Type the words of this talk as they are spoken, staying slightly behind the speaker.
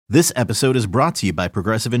This episode is brought to you by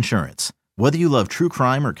Progressive Insurance. Whether you love true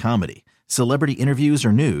crime or comedy, celebrity interviews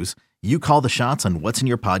or news, you call the shots on what's in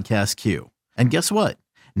your podcast queue. And guess what?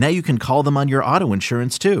 Now you can call them on your auto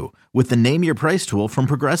insurance too with the Name Your Price tool from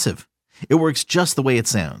Progressive. It works just the way it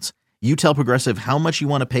sounds. You tell Progressive how much you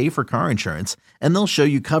want to pay for car insurance, and they'll show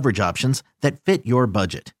you coverage options that fit your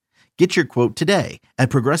budget. Get your quote today at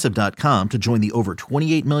Progressive.com to join the over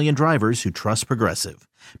 28 million drivers who trust Progressive.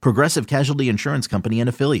 Progressive Casualty Insurance Company and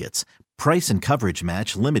Affiliates. Price and coverage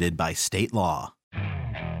match limited by state law.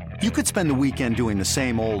 You could spend the weekend doing the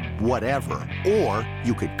same old whatever, or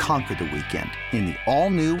you could conquer the weekend in the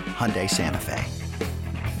all-new Hyundai Santa Fe.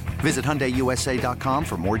 Visit HyundaiUSA.com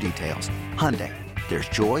for more details. Hyundai, there's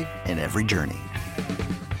joy in every journey.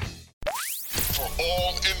 For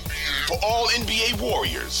all NBA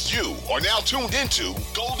Warriors, you are now tuned into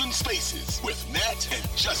Golden Spaces with Nat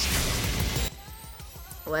and Justin.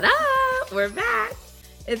 What up? We're back.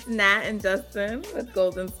 It's Nat and Justin with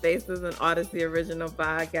Golden Spaces, an Odyssey original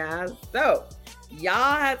podcast. So,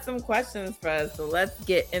 y'all had some questions for us, so let's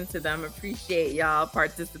get into them. Appreciate y'all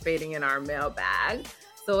participating in our mailbag.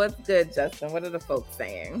 So, what's good, Justin? What are the folks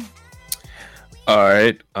saying? All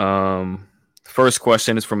right. First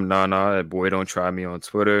question is from Nana at Boy Don't Try Me on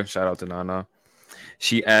Twitter. Shout out to Nana.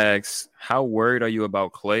 She asks, how worried are you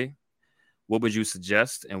about Klay? What would you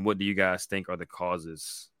suggest? And what do you guys think are the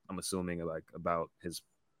causes? I'm assuming about his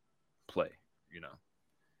play,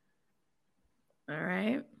 All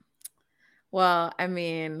right. Well, I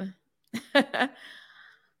mean,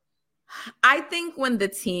 I think when the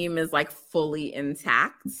team is fully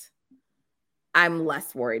intact, I'm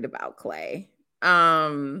less worried about Klay.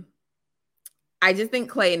 I just think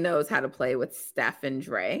Klay knows how to play with Steph and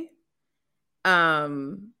Dre.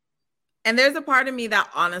 And there's a part of me that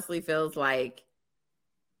honestly feels like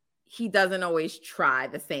he doesn't always try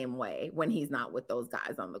the same way when he's not with those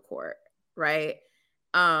guys on the court, right?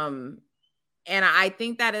 And I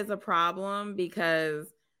think that is a problem because,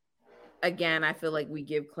 again, I feel like we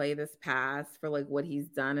give Klay this pass for what he's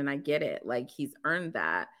done, and I get it. He's earned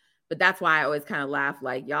that. But that's why I always kind of laugh,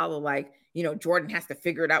 y'all are like, Jordan has to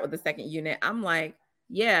figure it out with the second unit. I'm like,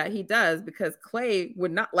 yeah, he does, because Klay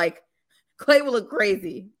would not Klay will look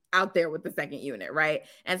crazy out there with the second unit, right?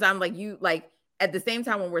 And so I'm like, at the same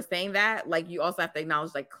time when we're saying that, you also have to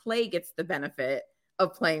acknowledge Klay gets the benefit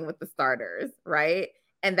of playing with the starters, right?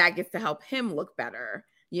 And that gets to help him look better,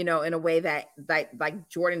 in a way that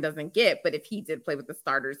Jordan doesn't get. But if he did play with the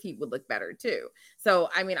starters, he would look better too. So,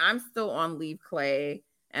 I mean, I'm still on leave Klay.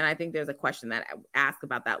 And I think there's a question that I ask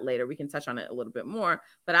about that later. We can touch on it a little bit more.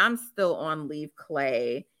 But I'm still on leave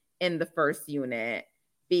Klay in the first unit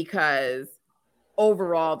because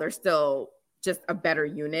overall they're still just a better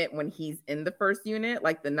unit when he's in the first unit.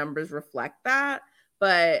 The numbers reflect that.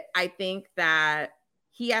 But I think that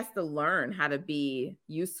he has to learn how to be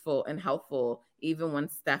useful and helpful even when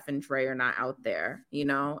Steph and Dre are not out there,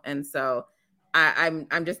 And so I'm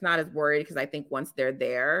just not as worried because I think once they're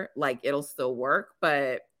there, it'll still work.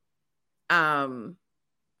 But I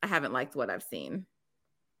haven't liked what I've seen.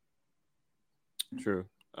 True.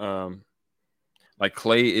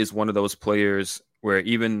 Klay is one of those players where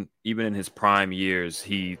even in his prime years,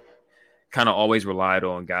 he kind of always relied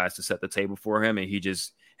on guys to set the table for him, and he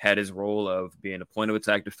just had his role of being a point of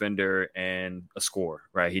attack defender and a scorer,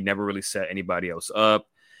 right? He never really set anybody else up.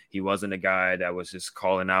 He wasn't a guy that was just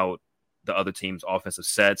calling out the other team's offensive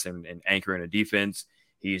sets and anchoring a defense.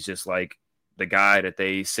 He's just the guy that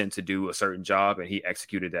they sent to do a certain job, and he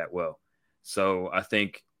executed that well. So I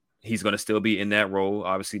think he's going to still be in that role.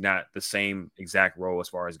 Obviously not the same exact role as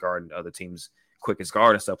far as guarding the other team's quickest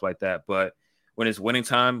guard and stuff like that. But when it's winning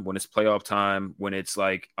time, when it's playoff time, when it's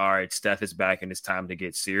all right, Steph is back and it's time to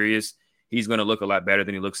get serious, he's going to look a lot better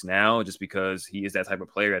than he looks now just because he is that type of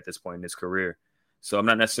player at this point in his career. So I'm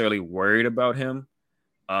not necessarily worried about him.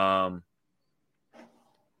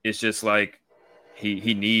 It's just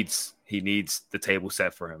he needs the table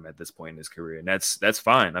set for him at this point in his career, and that's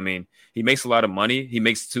fine. I mean, he makes a lot of money. He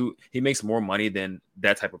makes more money than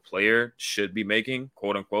that type of player should be making,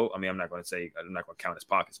 quote unquote. I mean, I'm not going to count his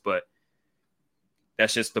pockets, but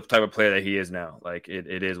that's just the type of player that he is now.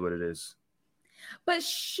 It is what it is. But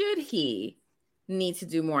should he need to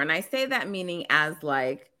do more? And I say that meaning as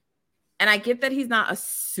and I get that he's not a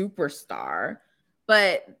superstar,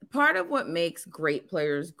 but part of what makes great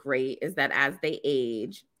players great is that as they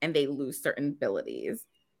age and they lose certain abilities,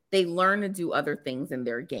 they learn to do other things in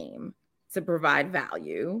their game to provide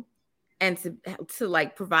value and to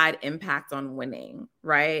provide impact on winning,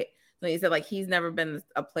 right? So he said he's never been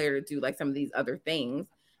a player to do some of these other things.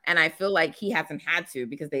 And I feel like he hasn't had to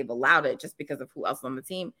because they've allowed it just because of who else on the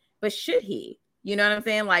team. But should he? You know what I'm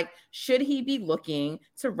saying? Like, should he be looking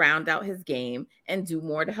to round out his game and do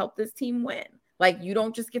more to help this team win? Like, you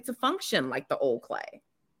don't just get to function like the old Clay.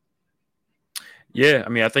 Yeah, I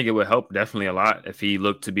mean, I think it would help definitely a lot if he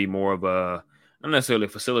looked to be more of a, not necessarily a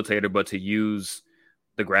facilitator, but to use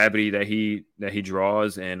the gravity that he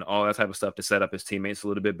draws and all that type of stuff to set up his teammates a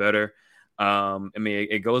little bit better. I mean,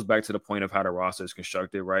 it goes back to the point of how the roster is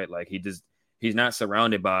constructed, right? Like he's not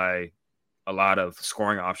surrounded by a lot of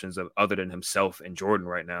scoring options other than himself and Jordan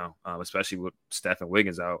right now, especially with Steph and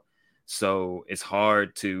Wiggins out. So it's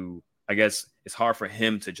hard for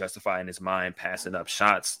him to justify in his mind passing up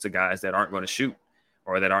shots to guys that aren't going to shoot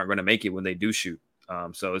or that aren't going to make it when they do shoot.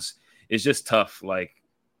 So it's just tough. Like,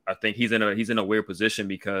 I think he's in a weird position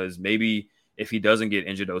because maybe if he doesn't get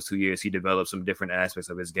injured those 2 years, he develops some different aspects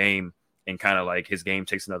of his game and kind of like his game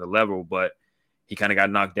takes another level. But he kind of got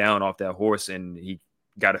knocked down off that horse and he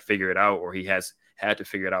got to figure it out, or he has had to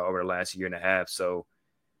figure it out over the last year and a half. So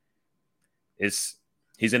he's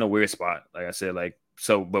in a weird spot, like I said.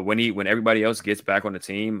 But when everybody else gets back on the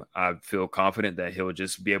team, I feel confident that he'll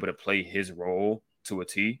just be able to play his role to a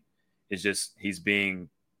T. It's just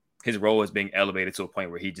his role is being elevated to a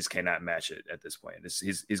point where he just cannot match it at this point.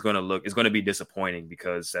 It's going to be disappointing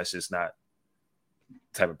because that's just not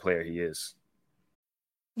the type of player he is.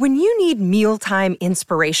 When you need mealtime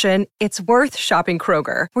inspiration, it's worth shopping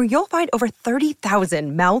Kroger, where you'll find over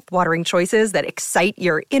 30,000 mouth-watering choices that excite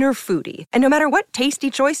your inner foodie. And no matter what tasty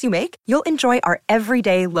choice you make, you'll enjoy our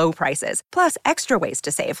everyday low prices, plus extra ways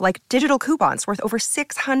to save, like digital coupons worth over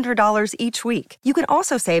 $600 each week. You can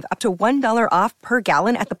also save up to $1 off per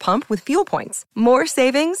gallon at the pump with fuel points. More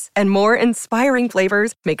savings and more inspiring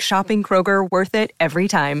flavors make shopping Kroger worth it every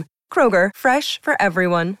time. Kroger, fresh for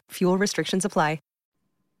everyone. Fuel restrictions apply.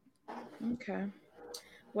 Okay.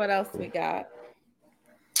 What else we got?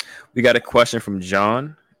 We got a question from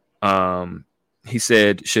John. He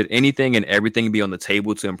said, should anything and everything be on the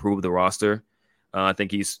table to improve the roster? I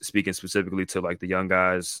think he's speaking specifically to like the young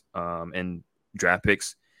guys and draft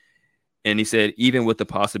picks. And he said, even with the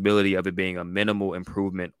possibility of it being a minimal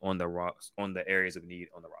improvement on the areas of need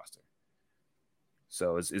on the roster.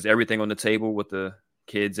 So is everything on the table with the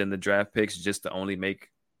kids and the draft picks just to only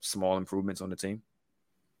make small improvements on the team?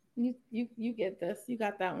 You get this. You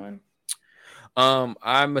got that one.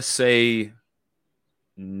 I must say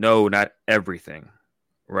no, not everything,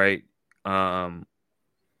 right? I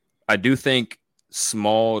do think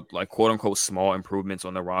small, like quote unquote small improvements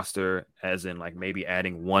on the roster, as in like maybe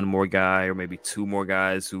adding one more guy or maybe two more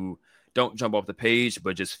guys who don't jump off the page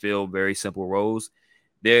but just fill very simple roles.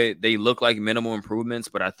 They look like minimal improvements,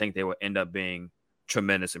 but I think they will end up being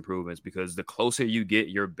tremendous improvements, because the closer you get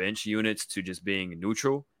your bench units to just being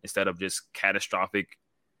neutral instead of just catastrophic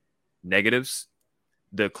negatives,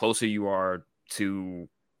 the closer you are to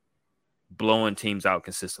blowing teams out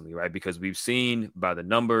consistently, right? Because we've seen by the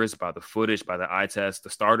numbers, by the footage, by the eye test, the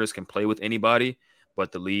starters can play with anybody,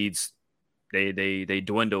 but the leads, they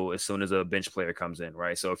dwindle as soon as a bench player comes in,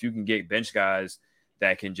 right? So if you can get bench guys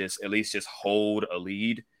that can just at least just hold a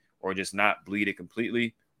lead or just not bleed it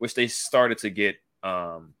completely, which they started to get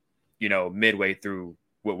midway through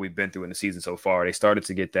what we've been through in the season so far. They started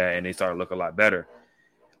to get that and they started to look a lot better.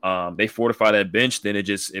 They fortify that bench, then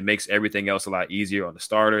it makes everything else a lot easier on the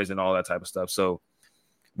starters and all that type of stuff. So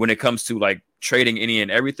when it comes to like trading any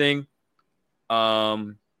and everything, my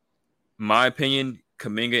opinion,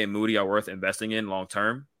 Kuminga and Moody are worth investing in long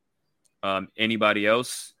term. Anybody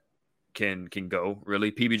else can go,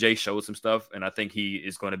 really. PBJ showed some stuff and I think he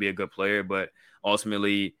is going to be a good player, but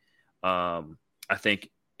ultimately I think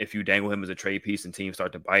if you dangle him as a trade piece and teams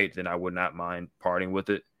start to bite, then I would not mind parting with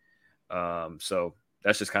it. So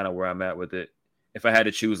that's just kind of where I'm at with it. If I had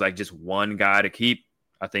to choose like just one guy to keep,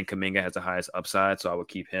 I think Kuminga has the highest upside, so I would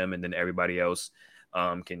keep him, and then everybody else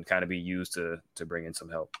can kind of be used to bring in some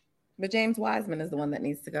help. But James Wiseman is the one that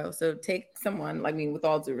needs to go. So take someone, I mean, with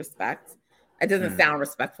all due respect, it doesn't sound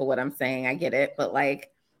respectful what I'm saying. I get it, but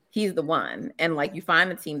like, he's the one. And like, you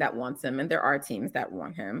find a team that wants him, and there are teams that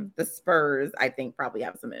want him. The Spurs, I think, probably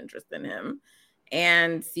have some interest in him,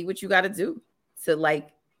 and see what you got to do to like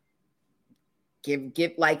give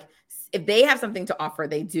like, if they have something to offer,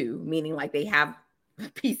 they do, meaning like they have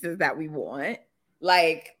pieces that we want,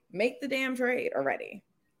 like make the damn trade already.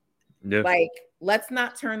 Yeah. Like, let's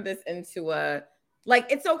not turn this into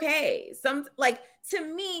it's okay. To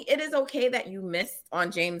me, it is okay that you missed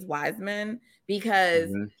on James Wiseman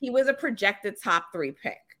because he was a projected top 3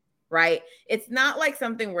 pick, right? It's not like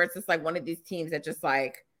something where it's just like one of these teams that just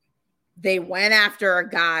like, they went after a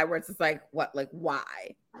guy where it's just like, what, like,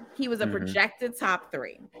 why? He was a projected top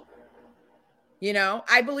 3. You know,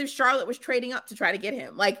 I believe Charlotte was trading up to try to get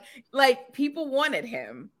him. Like people wanted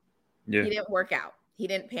him. Yeah. He didn't work out. He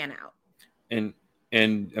didn't pan out. And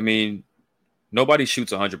I mean, nobody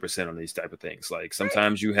shoots 100% on these type of things. Like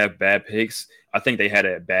sometimes you have bad picks. I think they had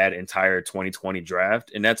a bad entire 2020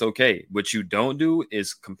 draft, and that's okay. What you don't do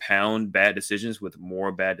is compound bad decisions with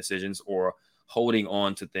more bad decisions or holding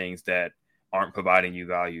on to things that aren't providing you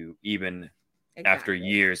value even after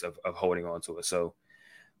years of holding on to it. So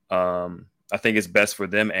I think it's best for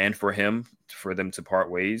them and for him for them to part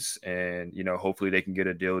ways, and you know, hopefully they can get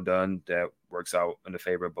a deal done that works out in the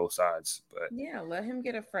favor of both sides. But yeah, let him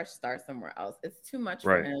get a fresh start somewhere else. It's too much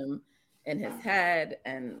for him in his head,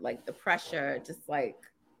 and like the pressure, just like,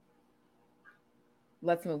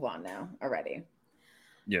 let's move on now already.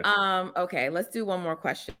 Yeah. Okay, let's do one more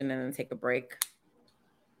question and then take a break.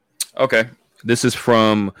 Okay. This is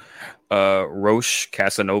from Roche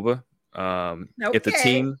Casanova. If the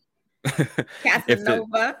team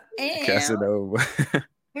Casanova.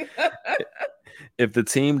 If the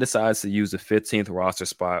team decides to use the 15th roster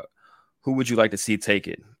spot, who would you like to see take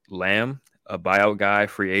it? Lamb, a buyout guy,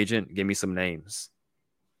 free agent? Give me some names.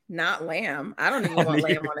 Not Lamb. I don't even want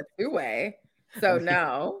Lamb on a two-way. So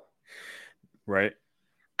no. Right.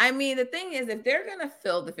 I mean, the thing is, if they're going to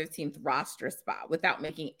fill the 15th roster spot without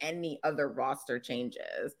making any other roster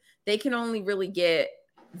changes, they can only really get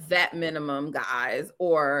vet minimum guys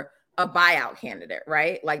or a buyout candidate,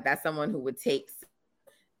 right? Like that's someone who would take.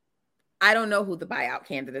 I don't know who the buyout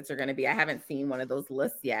candidates are going to be. I haven't seen one of those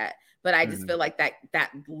lists yet, but I just feel like that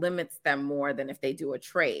limits them more than if they do a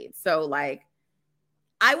trade. So like,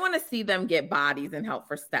 I want to see them get bodies and help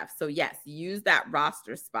for Steph. So yes, use that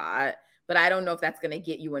roster spot, but I don't know if that's going to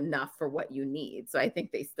get you enough for what you need. So I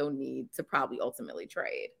think they still need to probably ultimately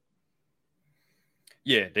trade.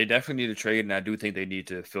 Yeah, they definitely need to trade, and I do think they need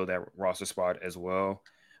to fill that roster spot as well.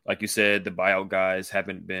 Like you said, the buyout guys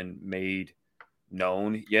haven't been made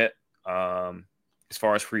known yet. As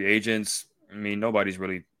far as free agents, I mean, nobody's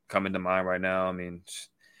really coming to mind right now. I mean,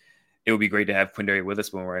 it would be great to have Quindary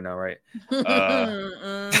Witherspoon right now, right?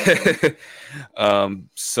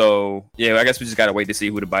 So, yeah, I guess we just got to wait to see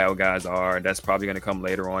who the buyout guys are. That's probably going to come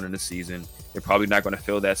later on in the season. They're probably not going to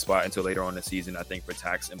fill that spot until later on in the season, I think, for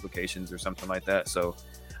tax implications or something like that. So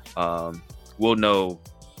we'll know.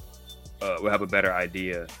 We'll have a better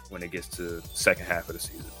idea when it gets to the second half of the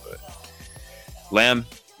season. But Lamb,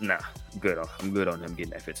 nah, I'm good on him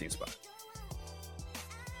getting that 15th spot.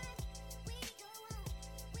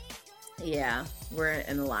 Yeah, we're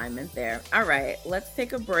in alignment there. All right, let's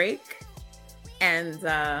take a break and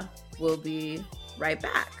we'll be right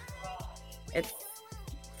back. It's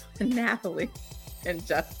Natalie and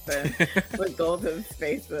Justin with Golden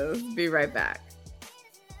Spaces. Be right back.